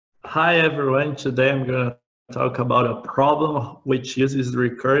Hi everyone, today I'm going to talk about a problem which uses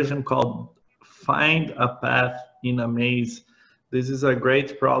recursion called find a path in a maze. This is a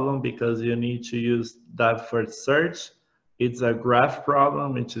great problem because you need to use depth first search. It's a graph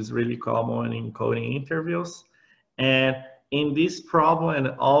problem which is really common in coding interviews. And in this problem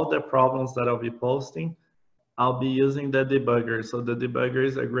and all the problems that I'll be posting, I'll be using the debugger. So the debugger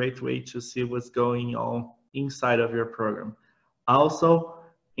is a great way to see what's going on inside of your program. Also,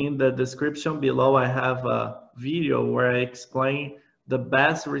 in the description below, I have a video where I explain the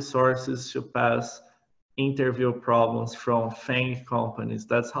best resources to pass interview problems from FANG companies.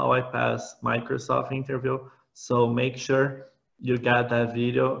 That's how I pass Microsoft interview. So make sure you get that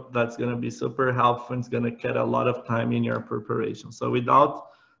video. That's going to be super helpful. It's going to get a lot of time in your preparation. So without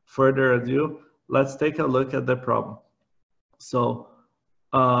further ado, let's take a look at the problem. So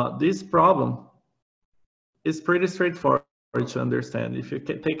this problem is pretty straightforward to understand. If you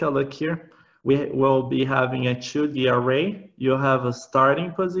can take a look here, we will be having a 2D array. You have a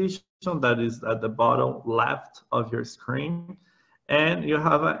starting position that is at the bottom left of your screen, and you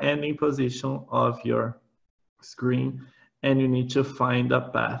have an ending position of your screen, and you need to find a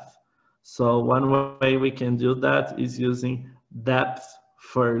path. So one way we can do that is using depth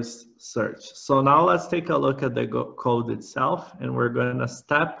first search. So now let's take a look at the code itself, and we're going to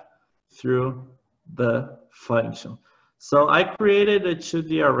step through the function. So I created a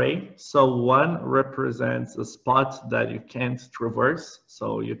 2D array. So 1 represents a spot that you can't traverse.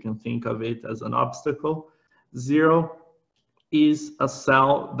 So you can think of it as an obstacle. 0 is a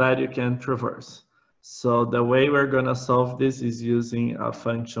cell that you can traverse. So the way we're going to solve this is using a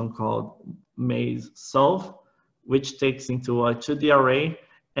function called maze solve, which takes into a 2D array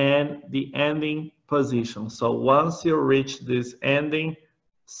and the ending position. So once you reach this ending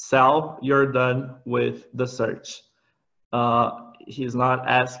cell, you're done with the search. He's not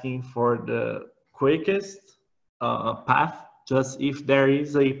asking for the quickest path, just if there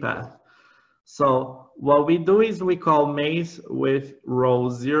is a path. So what we do is we call maze with row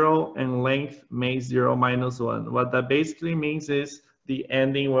 0 and length maze 0 minus 1. What that basically means is the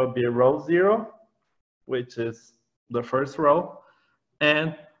ending will be row 0, which is the first row,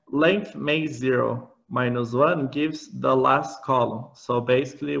 and length maze 0 minus 1 gives the last column. So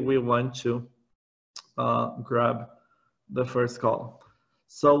basically we want to grab the first column.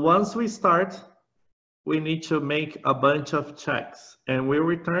 So once we start, we need to make a bunch of checks, and we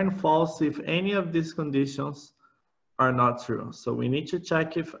return false if any of these conditions are not true. So we need to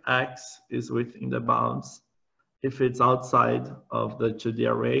check if X is within the bounds. If it's outside of the 2D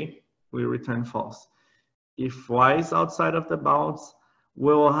array, we return false. If Y is outside of the bounds,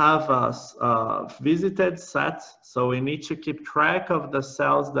 we will have a visited set. So we need to keep track of the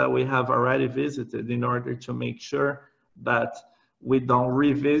cells that we have already visited in order to make sure that we don't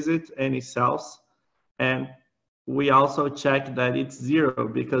revisit any cells. And we also check that it's 0,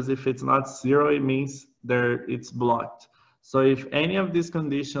 because if it's not 0, it means it's blocked. So if any of these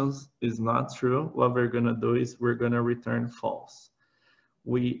conditions is not true, what we're going to do is we're going to return false.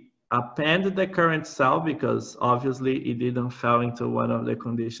 We append the current cell because obviously it didn't fall into one of the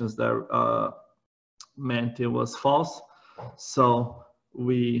conditions that meant it was false. So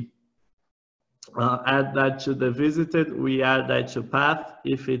we add that to the visited, we add that to path.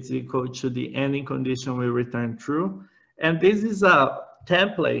 If it's equal to the ending condition, we return true. And this is a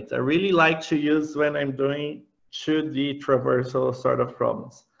template I really like to use when I'm doing 2D traversal sort of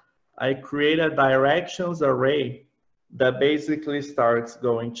problems. I create a directions array that basically starts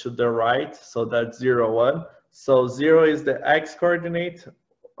going to the right. So that's 0, 1. So 0 is the X coordinate.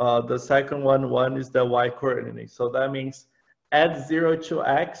 The second one, 1 is the Y coordinate. So that means add 0 to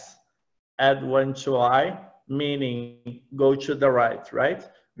X, add 1 to I, meaning go to the right, right?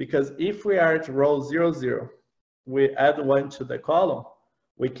 Because if we are at row 0, 0, we add 1 to the column,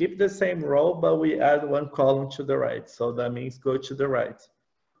 we keep the same row, but we add 1 column to the right. So that means go to the right.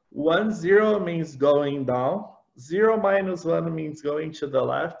 1, 0 means going down. 0 minus 1 means going to the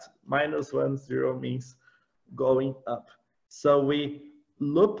left. Minus 1, 0 means going up. So we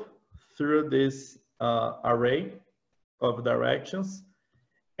loop through this array of directions,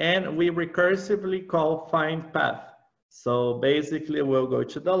 and we recursively call find path. So basically we'll go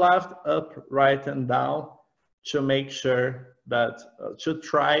to the left, up, right, and down to make sure that, to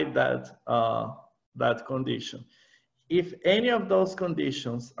try that, that condition. If any of those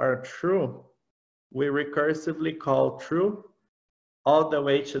conditions are true, we recursively call true all the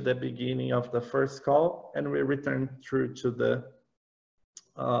way to the beginning of the first call, and we return true to the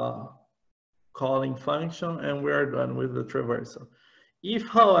calling function, and we are done with the traversal. If,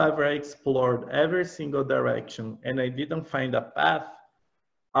 however, I explored every single direction and I didn't find a path,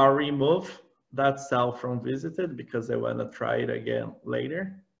 I'll remove that cell from visited because I want to try it again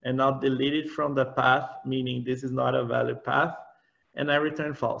later. And I'll delete it from the path, meaning this is not a valid path, and I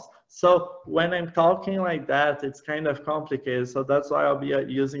return false. So when I'm talking like that, it's kind of complicated. So that's why I'll be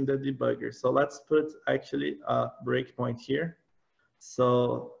using the debugger. So let's put actually a breakpoint here.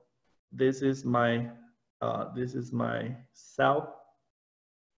 So this is my cell.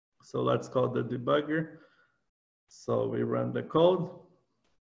 So let's call the debugger. So we run the code.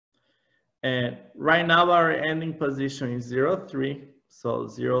 And right now our ending position is 0, 3. So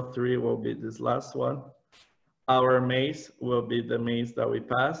 0, 3 will be this last one. Our maze will be the maze that we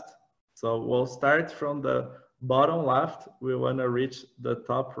passed. So we'll start from the bottom left. We want to reach the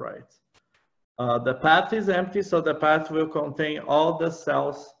top right. The path is empty, so the path will contain all the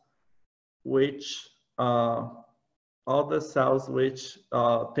cells which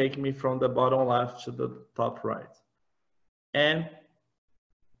take me from the bottom left to the top right. And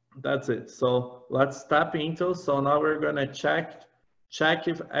that's it. So let's tap into. So now we're going to check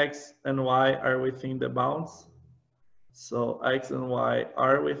if X and Y are within the bounds. So X and Y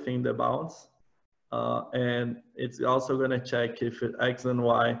are within the bounds. And it's also going to check if X and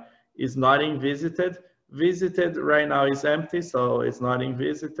Y is not in visited. Visited right now is empty, so it's not in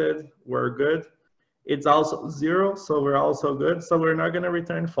visited. We're good. It's also 0, so we're also good. So we're not going to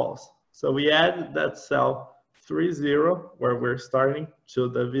return false. So we add that cell 3, 0, where we're starting, to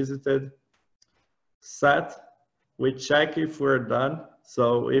the visited set. We check if we're done.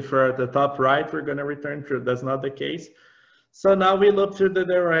 So if we're at the top right, we're going to return true. That's not the case. So now we look through the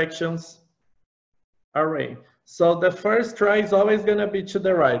directions array. So the first try is always going to be to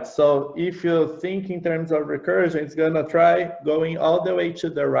the right. So if you think in terms of recursion, it's going to try going all the way to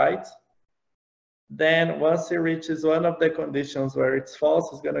the right. Then once it reaches one of the conditions where it's false,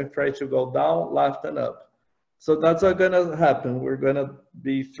 it's going to try to go down, left, and up. So that's what's going to happen. We're going to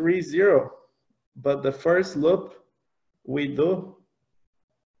be 3, 0. But the first loop we do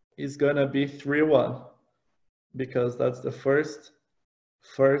is going to be 3, 1. Because that's the first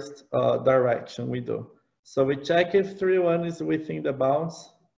direction we do. So we check if 3, 1 is within the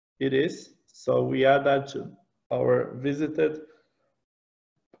bounds. It is. So we add that to our visited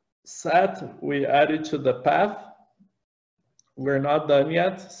set. We add it to the path. We're not done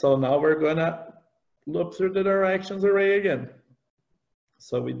yet. So now we're going to loop through the directions array again.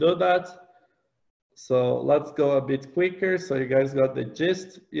 So we do that. So let's go a bit quicker. So you guys got the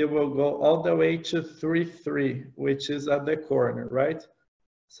gist. It will go all the way to 3, 3, which is at the corner, right?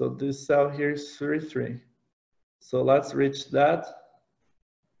 So this cell here is 3, 3. So let's reach that.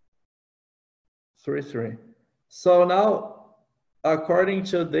 3, 3. So now, according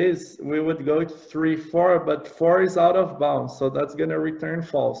to this, we would go to 3, 4, but 4 is out of bounds. So that's going to return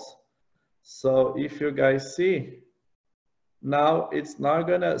false. So if you guys see, now it's not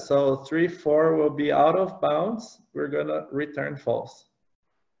going to, so 3, 4 will be out of bounds. We're going to return false.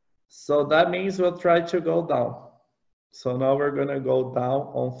 So that means we'll try to go down. So now we're going to go down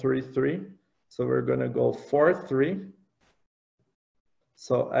on 3, 3. So we're going to go 4, 3.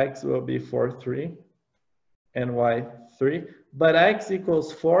 So X will be 4, 3 and Y 3. But X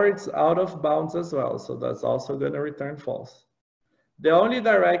equals 4, it's out of bounds as well. So that's also going to return false. The only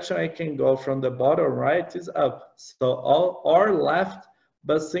direction I can go from the bottom right is up. So all or left,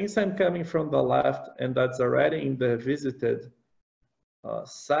 but since I'm coming from the left and that's already in the visited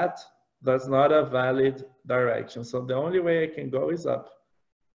set, that's not a valid direction. So the only way I can go is up.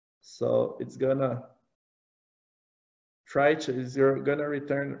 So it's gonna try to, you're gonna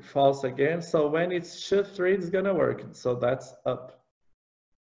return false again. So when it's should 3, it's gonna work. So that's up.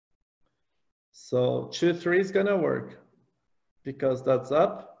 So should 3 is gonna work because that's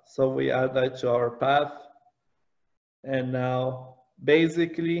up. So we add that to our path. And now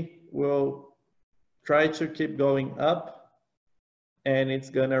basically we'll try to keep going up and it's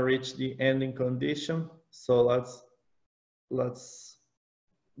gonna reach the ending condition. So let's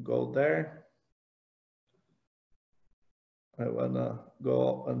go there. I wanna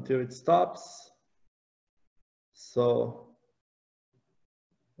go until it stops. So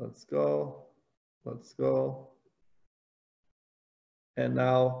let's go. And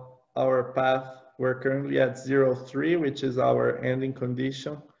now our path, we're currently at 0, 3, which is our ending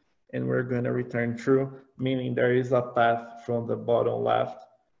condition. And we're gonna return true, meaning there is a path from the bottom left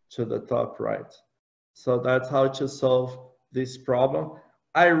to the top right. So that's how to solve this problem.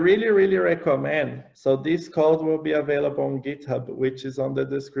 I really recommend, so this code will be available on GitHub, which is on the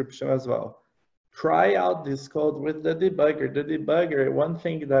description as well. Try out this code with the debugger. The debugger, one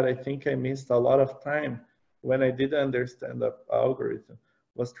thing that I think I missed a lot of time when I didn't understand the algorithm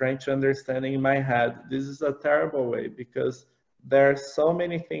was trying to understand in my head. This is a terrible way because there are so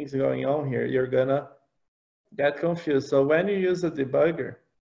many things going on here, you're gonna get confused. So when you use a debugger,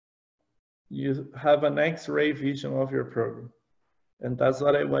 you have an X-ray vision of your program. And that's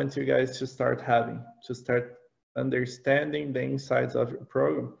what I want you guys to start having, to start understanding the insides of your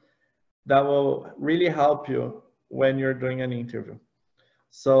program. That will really help you when you're doing an interview.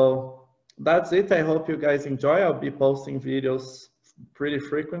 So that's it. I hope you guys enjoy. I'll be posting videos pretty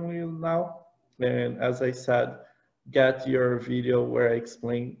frequently now. And as I said, get your video where I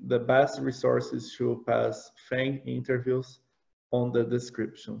explain the best resources to pass FANG interviews on the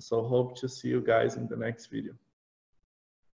description. So hope to see you guys in the next video.